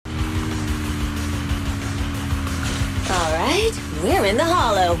Alright, we're in the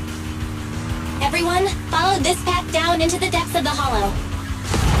hollow. Everyone, follow this path down into the depths of the hollow.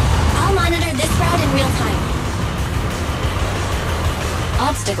 I'll monitor this route in real time.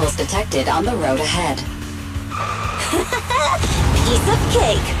 Obstacles detected on the road ahead. Piece of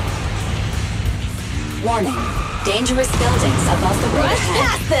cake. Warning. Dangerous buildings above the road Rush ahead.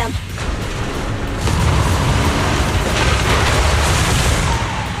 past them.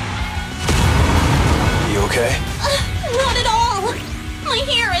 You okay? Not at all! My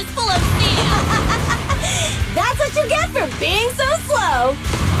hair is full of sand! That's what you get for being so slow.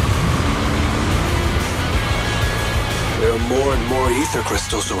 There are more and more ether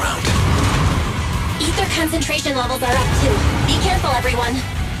crystals around. Ether concentration levels are up too. Be careful, everyone.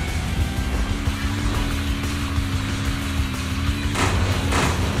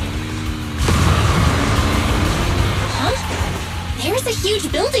 Huh? There's a huge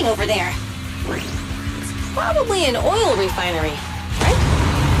building over there. Probably an oil refinery, right?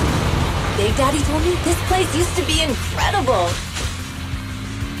 Big Daddy told me this place used to be incredible.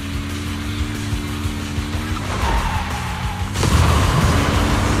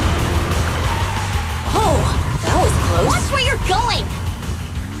 Oh, that was close. Watch where you're going!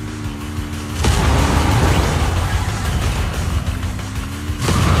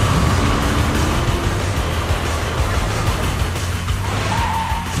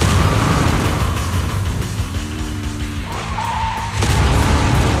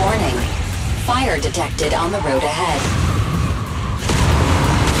 Warning. Fire detected on the road ahead.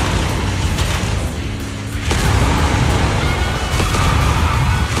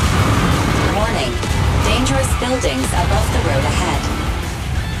 Warning. Dangerous buildings above the road ahead.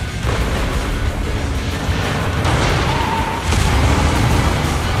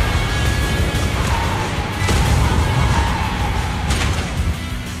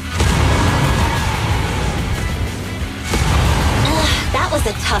 That was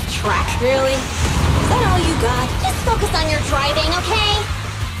a tough track. Really? Is that all you got? Just focus on your driving, okay?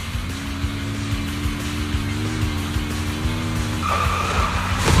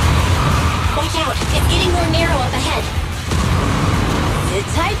 Watch out, it's getting more narrow up ahead. Sit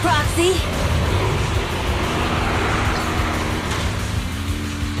tight, Proxy.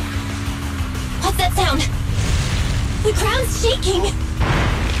 What's that sound? The ground's shaking.